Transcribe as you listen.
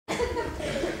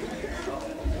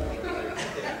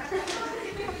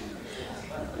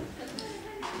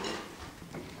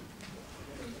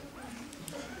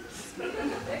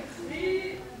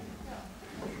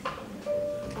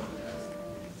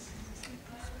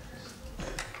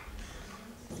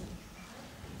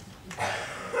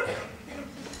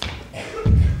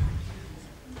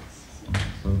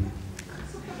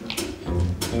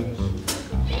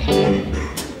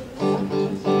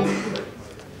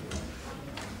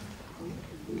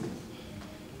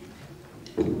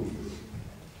Hello.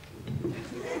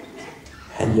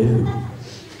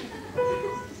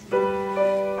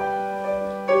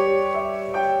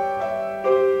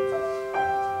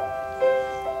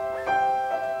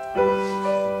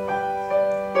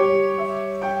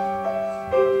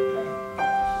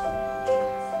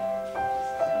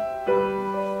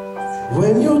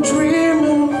 When you're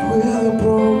dreaming with a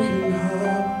broken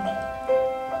heart,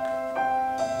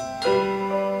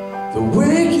 the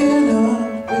waking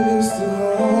up is the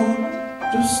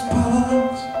hardest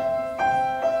part.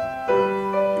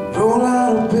 You roll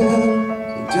out of bed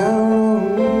and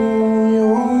down on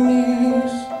your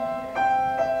knees,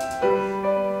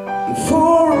 and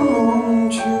for a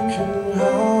moment you can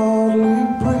hardly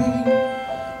breathe,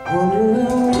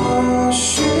 wondering why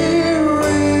she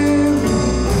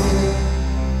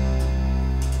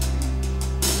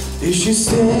is she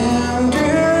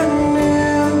standing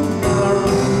in my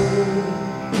room?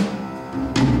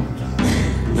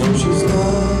 No, she's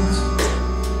not,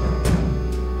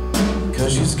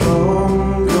 'cause she's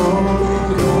gone,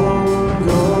 gone, gone,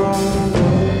 gone,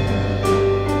 gone.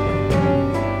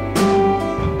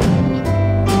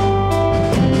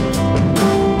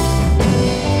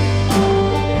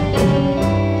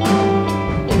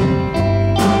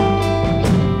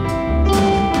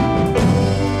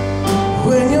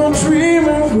 When you're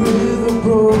dreaming with a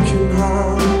broken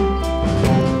heart,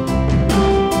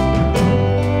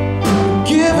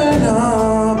 giving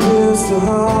up is the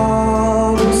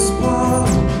hardest part.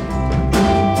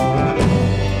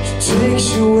 She takes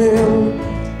you in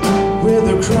with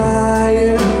her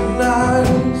crying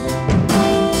eyes,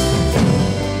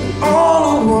 and all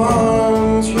at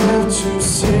once you have to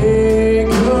say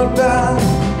goodbye,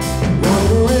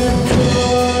 wondering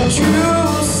could you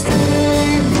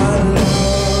stay, my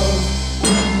love?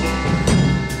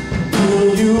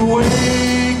 Will you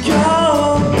wake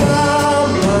up by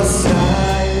my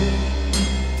side?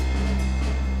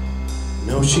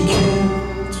 No, she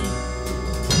can't,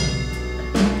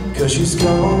 'cause she's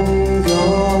gone,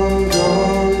 gone,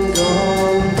 gone,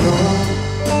 gone, gone.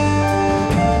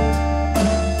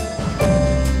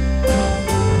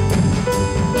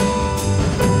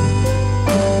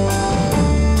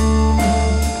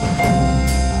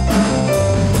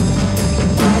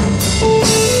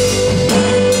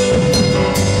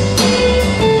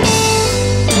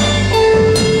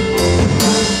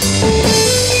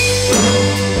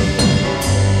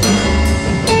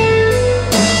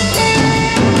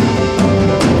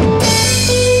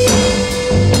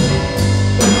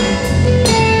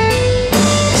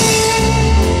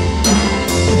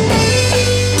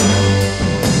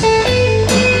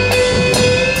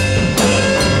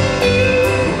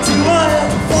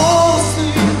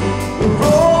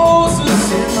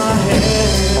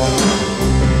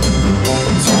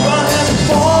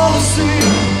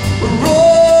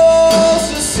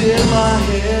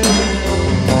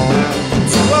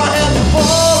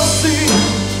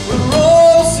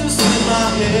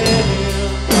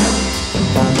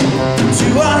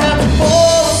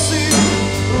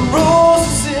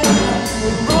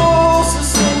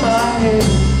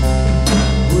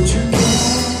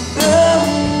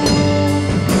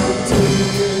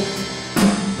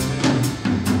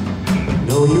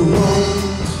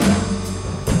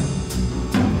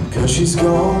 She's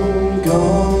gone,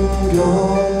 gone,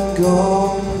 gone,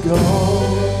 gone, gone.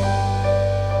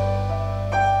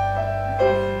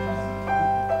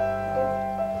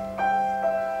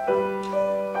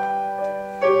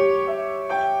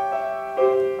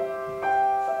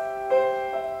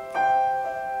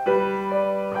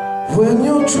 When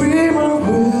you're dreaming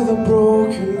with a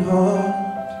broken heart,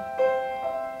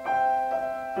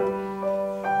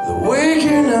 the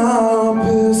waking up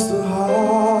is the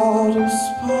hardest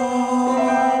part.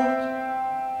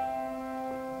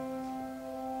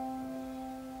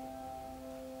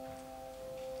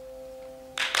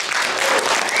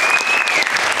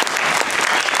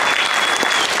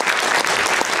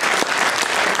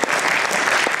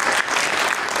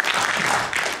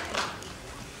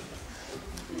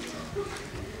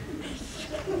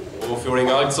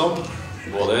 Overfjordinger altså.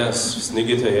 Både snygg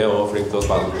i tøyet og flink til å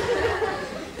spille.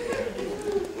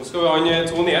 Nå skal vi ha en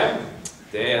to nye.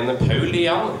 Det er en Paul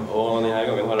igjen, og denne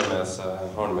gangen har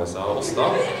han med seg Åsta.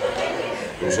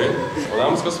 Unnskyld. Og de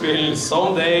skal spille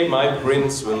Someday My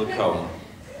Prince Will Come.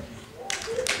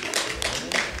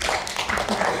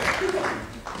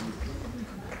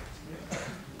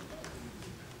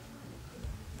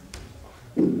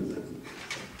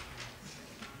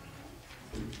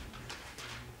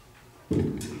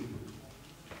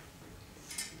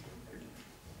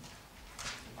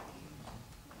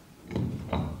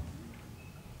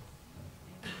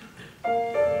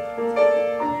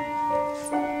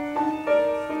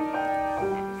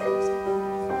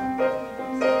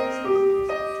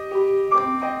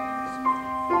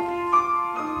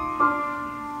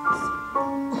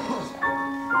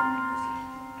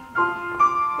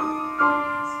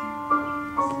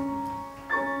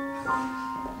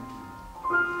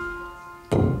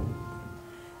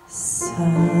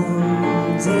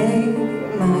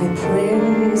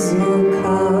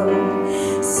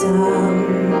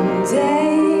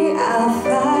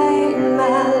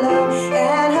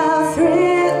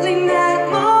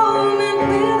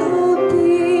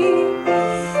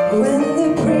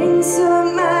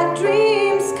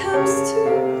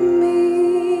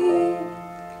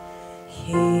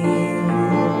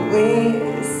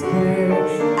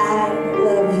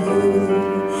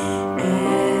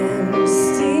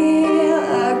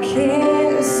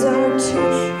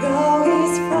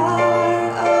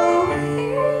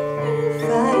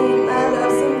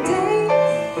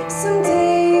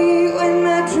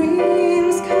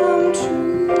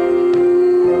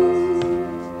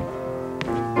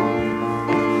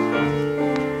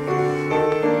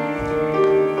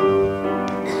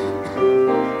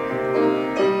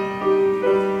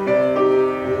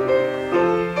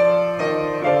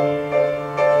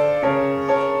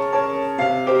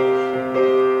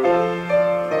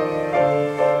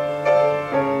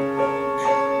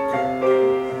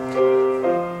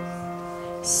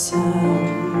 So